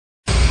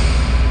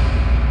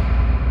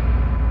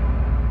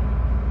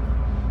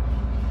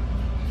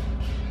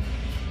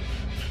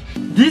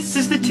This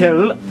is the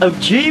tale of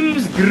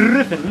James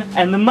Griffin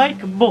and Mike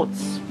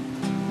Botts.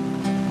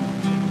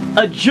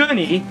 A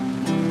journey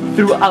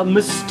through a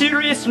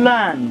mysterious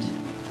land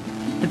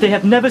that they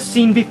have never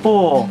seen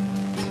before.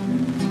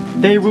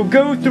 They will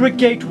go through a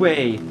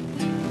gateway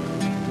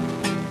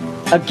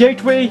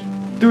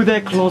through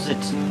their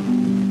closet.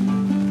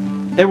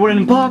 They will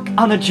embark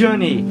on a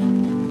journey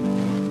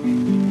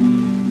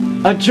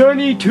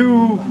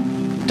to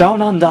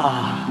Down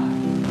Under.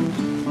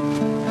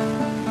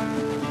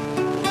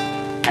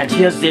 And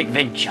here's the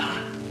adventure.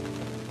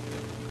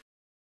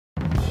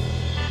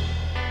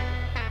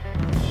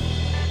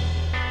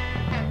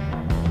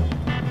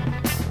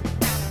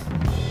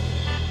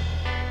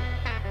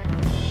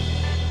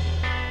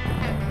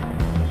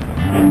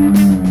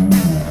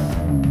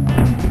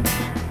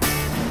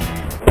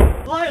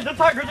 Lions and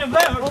tigers and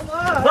bears! Oh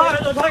my!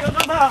 Lions and tigers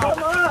and bears! Oh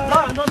my!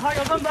 Lions and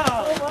tigers and bears!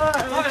 Oh my!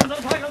 Lions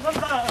and tigers and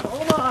bears!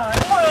 Oh my!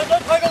 Lions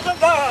and tigers and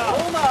bears!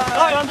 Oh my!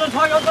 Lions and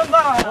tigers and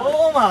bears!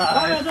 Oh my!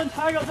 Lions and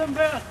tigers and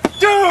bears!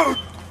 Dude!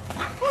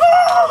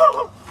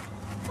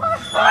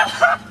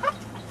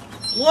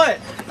 What?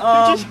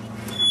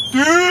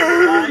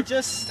 Dude!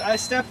 I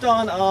stepped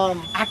on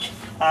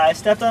I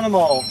stepped on a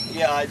mole.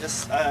 Yeah, I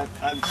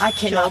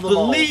cannot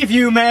believe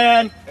you,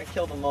 man! I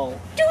killed a mole.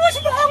 Dude,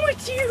 what's wrong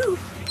with you?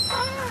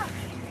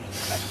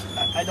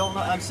 I don't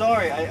know. I'm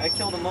sorry. I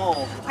killed a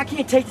mole. I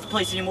can't take this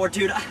place anymore,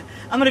 dude.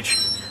 I'm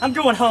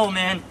going home,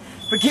 man.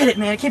 Forget it,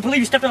 man. I can't believe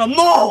you stepped on a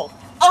mole.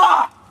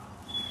 Ah!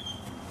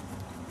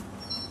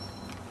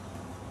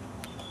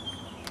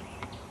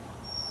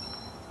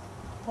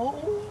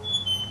 Home.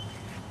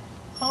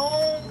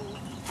 Home.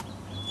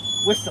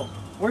 Whistle.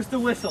 Where's the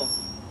whistle?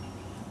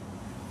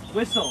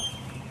 Whistle.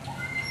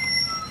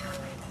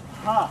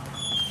 Ha.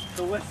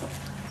 The whistle.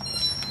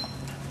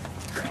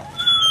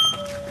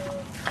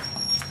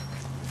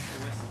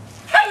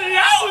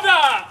 Hello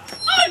there!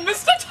 I'm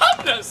Mr.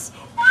 Tumnus!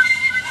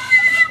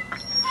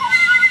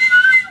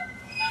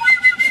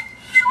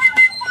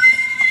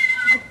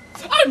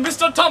 I'm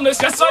Mr.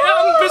 Tumnus, yes I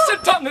am! Mr.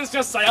 Tumnus,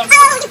 yes I am!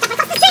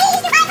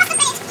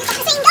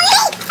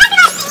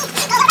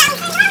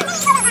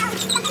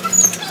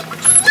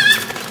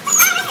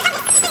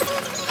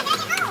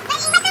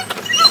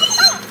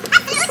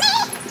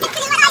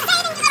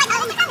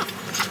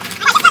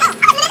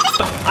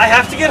 I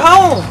have to get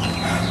home.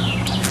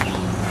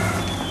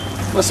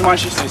 Listen, why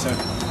don't you say so?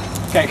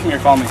 Okay, come here,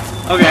 follow me.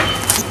 Okay.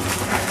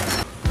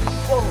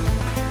 Whoa.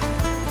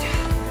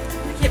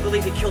 I can't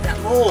believe you killed that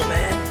mole,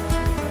 man.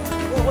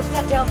 Whoa, what's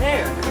that down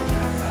there?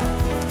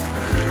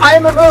 I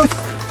am a moose!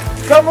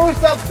 The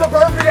moose of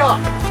suburbia!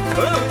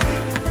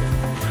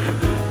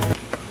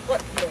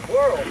 What in the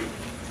world?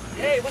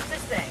 Hey, what's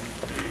this thing?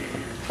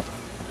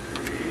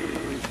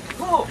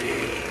 Whoa!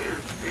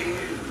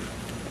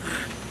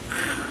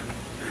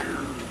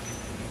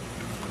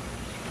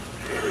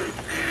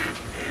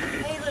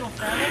 Hey, little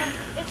fella.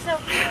 It's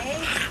okay.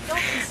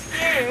 Don't be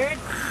scared.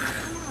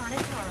 Come on,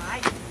 it's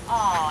alright.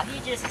 Aw, he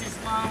just is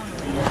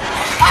lonely.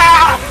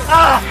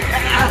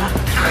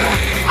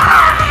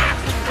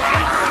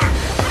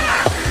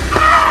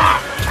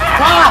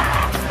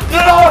 Be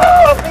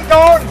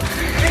gone!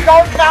 Be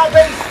gone now,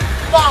 beast!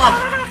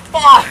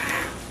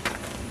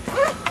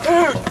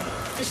 Dude,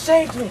 you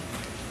saved me.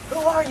 Who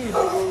are you?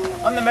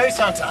 I'm the moose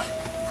hunter.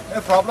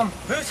 No problem.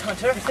 Moose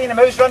hunter? You seen a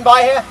moose run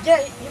by here?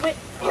 Yeah, he went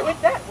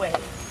that way.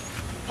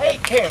 Hey,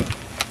 King.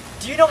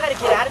 Do you know how to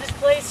get out of this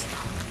place?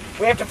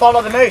 We have to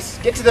follow the moose.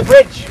 Get to the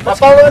bridge. We're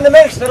following the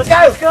moose. Let's go!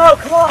 Let's go,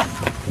 come on.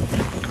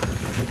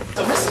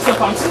 So this is the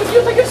fountain of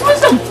youth that gives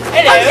wisdom!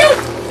 Hello,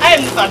 I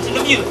am the fountain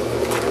of youth.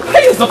 He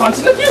is the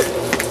fountain of youth!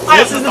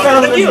 This is the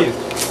fountain of youth.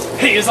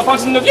 He is the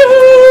fountain of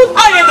youth!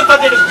 I am the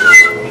fountain of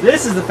youth.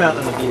 This is the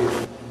fountain of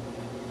youth.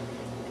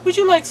 Would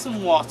you like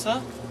some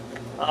water?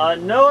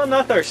 No, I'm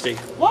not thirsty.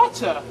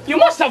 Water? You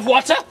must have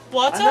water!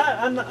 Water?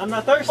 I'm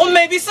not thirsty. Or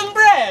maybe some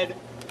bread.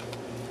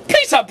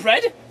 Pizza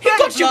bread? He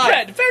got you Life.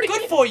 bread! Very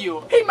good for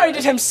you. He made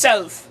it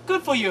himself!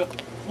 Good for you.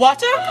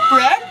 Water,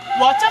 bread,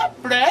 water,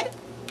 bread.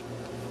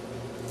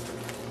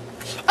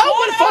 Oh,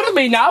 well, follow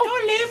me now!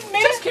 Don't leave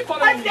me. Just keep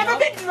following I've me never now.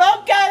 been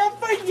drunk out of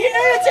for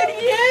years and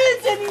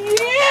years and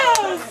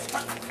years.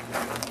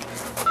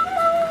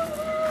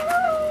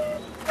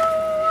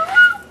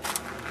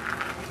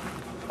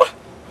 What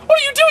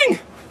are you doing?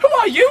 Who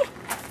are you?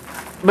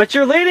 But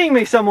you're leading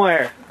me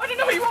somewhere. I don't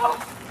know who you are!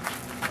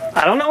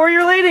 I don't know where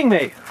you're leading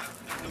me.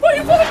 Why are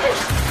you following me? Oh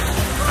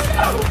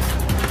no!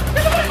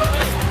 Get away from me!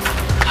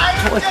 I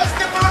am just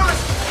a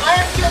moose! I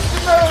am just a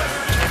moose!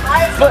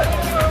 I am But,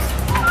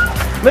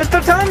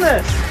 Mr.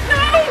 Tumnus!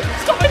 No!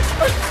 Stop it!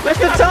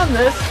 Mr.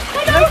 Tumnus!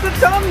 Mr.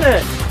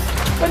 Tumnus!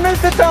 But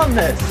Mr.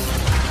 Tumnus!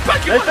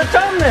 Back you Mr.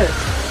 Tumnus!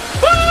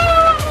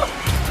 Ah!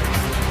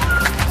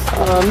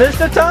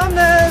 Mr.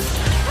 Tumnus!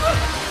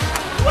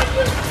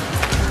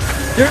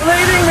 You're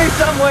leading me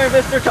somewhere,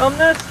 Mr.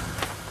 Tumnus!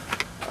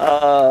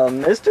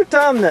 Mr.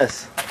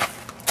 Tumnus.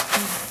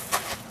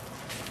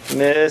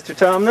 Mr.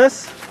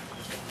 Tumnus?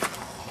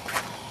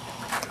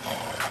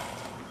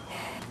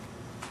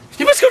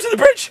 You must go to the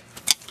bridge!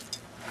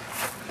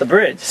 The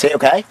bridge. See,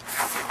 okay?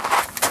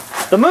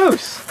 The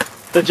moose.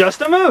 Just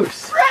a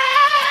moose.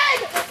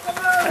 Bread!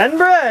 And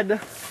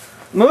bread.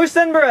 Moose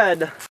and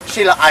bread.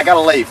 Sheila, I gotta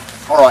leave.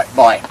 Alright,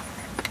 bye.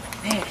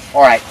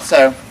 Alright,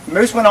 so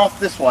moose went off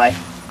this way.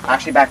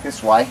 Actually back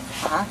this way.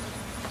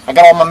 I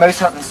got all my moose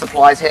hunting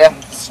supplies here.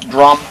 This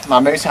drum,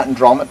 my moose hunting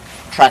drum. It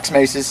tracks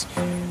mooses.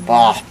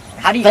 Oh,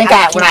 How do you when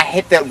keep- I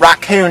hit the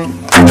raccoon,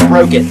 I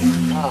broke it.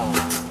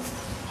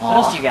 What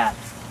else do you got?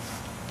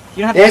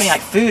 You don't have This- any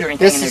like food or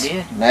anything This in there,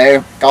 is, do you?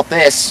 no, got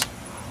this.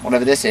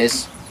 Whatever this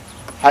is.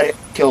 How it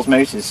kills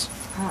mooses.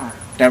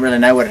 Don't really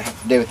know what it has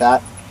to do with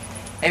that.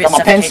 Maybe Got it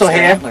my pencil suffocates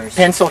their here. antlers.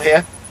 Pencil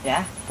here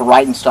Yeah. for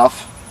writing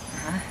stuff.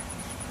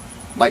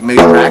 Like moose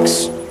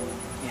tracks.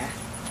 Yeah.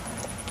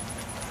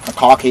 My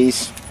car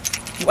keys.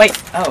 Wait.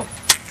 Oh.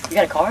 You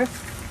got a car?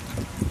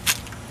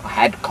 I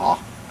had a car.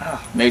 Oh.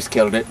 Moose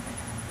killed it.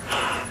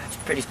 It's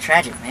pretty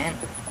tragic, man.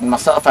 And my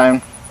cell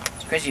phone.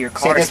 It's crazy your See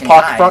car this can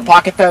pocket, die. front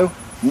pocket though?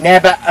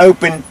 Never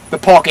open the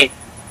pocket.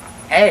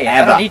 Hey, I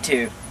Ever. don't need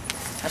to.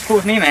 That's cool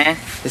with me, man.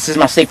 This is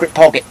my secret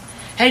pocket.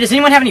 Hey, does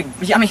anyone have any?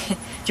 I mean, do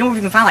you know if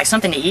we can find like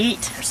something to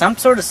eat or some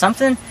sort of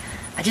something?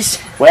 I just.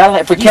 Well,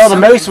 if we Need kill the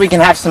moose, something. we can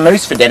have some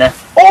moose for dinner.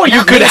 Or you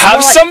Not could me, it's have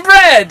more like- some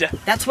bread!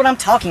 That's what I'm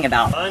talking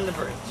about. Find the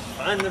bridge.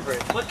 Find the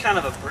bridge. What kind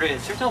of a bridge?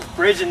 There's no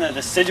bridge in the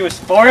deciduous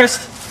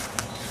forest.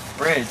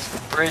 Bridge.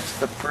 The bridge.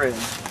 The bridge.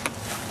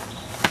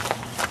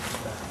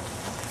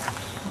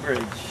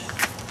 Bridge.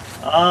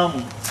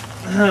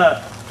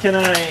 Can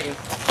I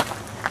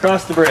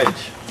cross the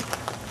bridge?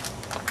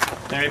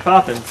 Mary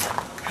Poppins.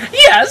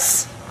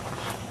 Yes!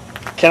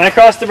 Can I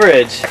cross the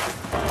bridge?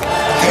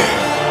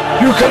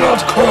 You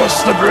cannot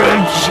cross the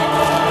bridge!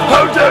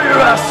 How dare you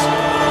ask,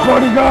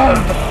 bodyguard!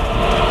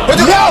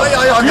 No!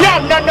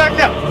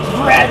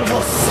 Brad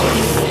will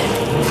save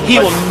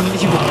him.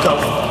 He will go.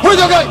 Where's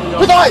the guy?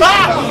 Where's the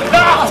guy?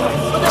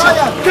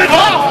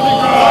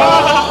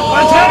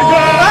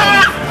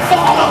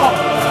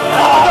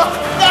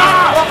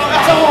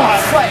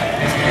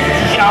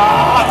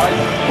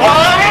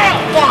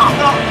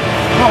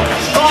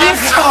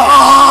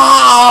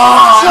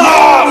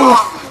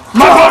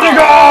 My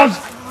bodyguard!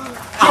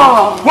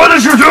 What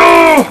did you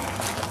do?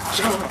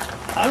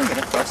 I'm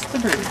gonna cross the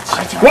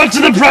bridge. What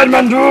did the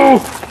breadman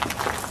do?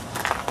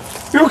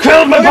 You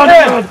killed my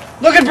bodyguard!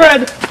 Look at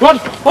bread!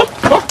 What?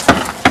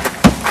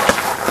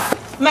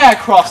 May I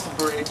cross the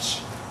bridge?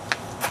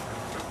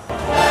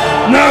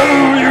 No,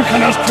 you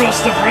cannot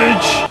cross the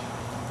bridge!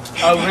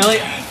 Oh really?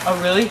 Oh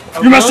really?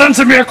 Oh, You must really?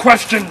 answer me a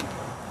question!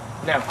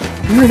 No.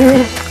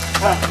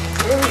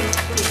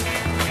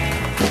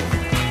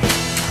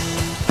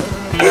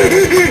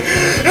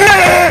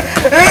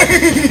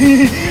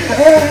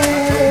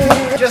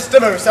 Just a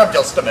moose, I'm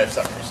just a moose,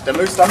 I'm just a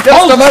moose, I'm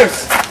just a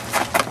moose!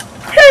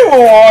 Who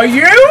are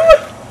you?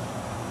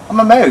 I'm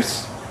a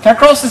moose. Can I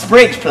cross this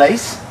bridge,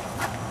 please?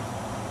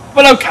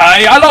 Well,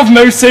 okay, I love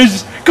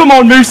mooses. Come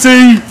on,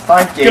 Moosey!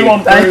 Thank you. Come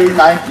on, thank bro. you,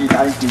 thank you,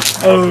 thank you.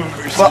 Oh,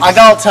 Moosey. Well, I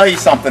gotta tell you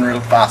something real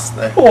fast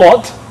though.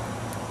 What?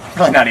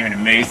 Probably not even a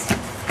moose.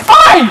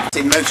 Hi!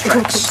 See moose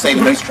tracks. See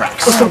moose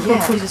tracks. Oh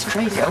yeah, this is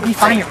crazy. I hope you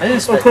find your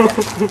moose, but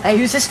hey,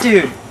 who's this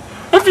dude?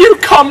 Have you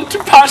come to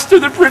pass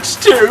through the bridge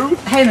too?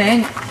 Hey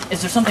man,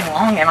 is there something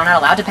wrong? Am I not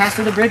allowed to pass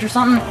through the bridge or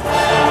something?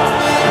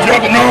 No,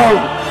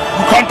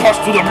 you can't pass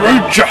through the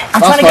bridge.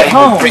 I'm trying to get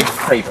home. Bridge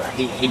creeper.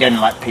 He doesn't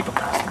let people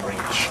cross the bridge.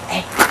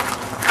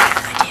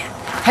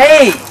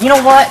 Hey, you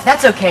know what?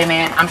 That's okay,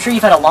 man. I'm sure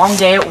you've had a long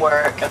day at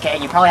work, okay?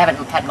 You probably haven't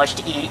had much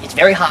to eat. It's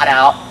very hot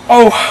out.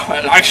 Oh,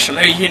 well,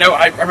 actually, you know,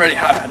 I really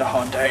have had a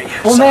hard day.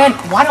 Well, so- man,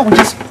 why don't we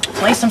just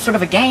play some sort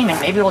of a game and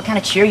maybe it'll kind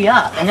of cheer you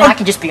up, and then I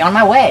can just be on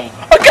my way.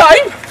 A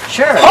game?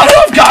 Sure. I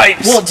love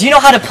games! Well, do you know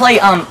how to play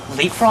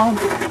leapfrog?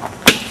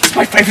 It's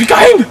my favourite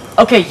game!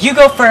 Okay, you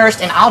go first,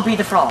 and I'll be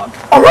the frog.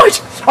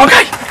 Alright,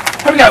 okay,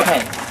 here we go.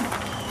 Okay.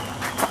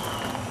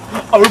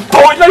 Oh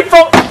boy,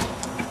 leapfrog!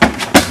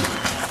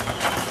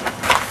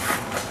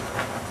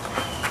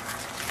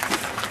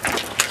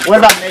 What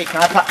about me?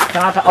 Can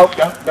I oh,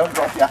 don't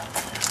drop ya.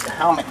 The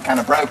helmet kind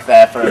of broke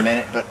there for a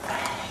minute, but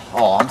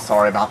oh, I'm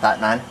sorry about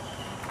that, man.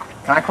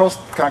 Can I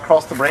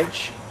cross the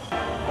bridge?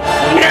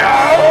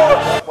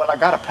 No! Well, I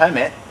got a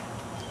permit.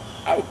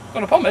 Oh,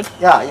 got a pomade.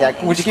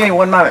 Yeah. Would you give me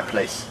 1 moment,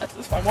 please? That's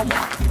fine, one more.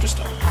 You just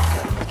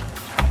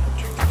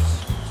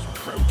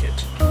broke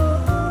it.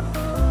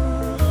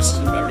 This is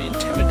very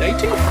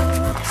intimidating.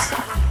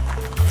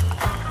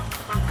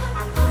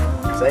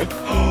 See?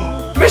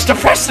 Mr.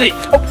 Presley!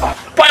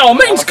 Oh, by all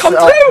means, come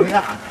through!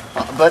 Yeah,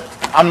 but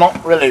I'm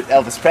not really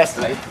Elvis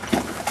Presley.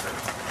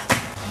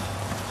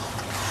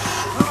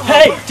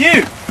 Hey,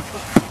 dude!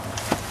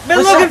 Been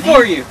What's looking up, man?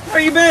 for you.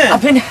 Where you been?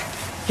 I've been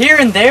here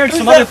and there and Who's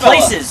some that other fella?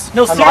 places.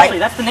 No, Hi, seriously, Mike.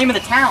 that's the name of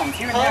the town.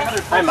 Here and there and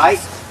other Hey,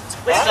 places.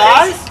 mate.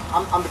 Size?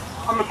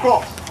 I'm a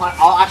cross.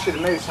 Oh, actually,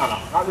 the moose hunter.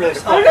 Not really the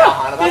Oh, cross no.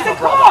 hunter. There's That's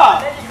a my brother.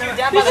 car! Dude,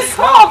 down by There's the a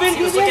car swamp, been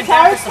he was here the looking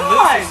down entire for some moose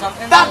or time.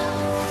 something.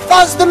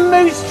 That's the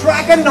Moose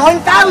Tracker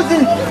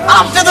 9000!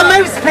 After the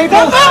moose,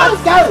 people! Let's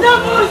go! The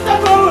moose! The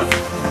moose!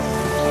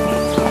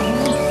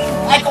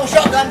 Echo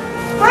shotgun!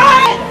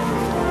 Fred!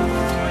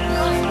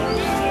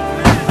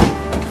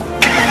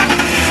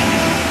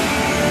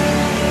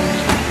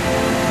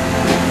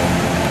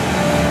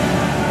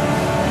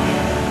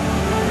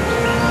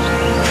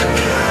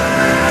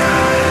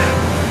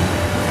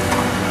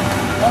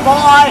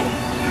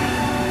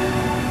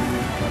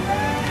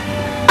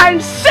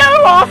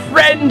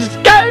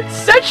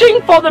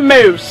 searching for the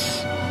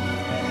moose.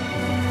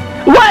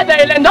 Where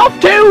they land off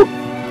to,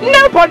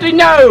 nobody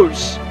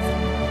knows.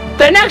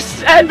 The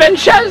next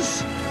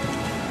adventures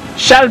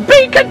shall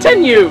be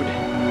continued.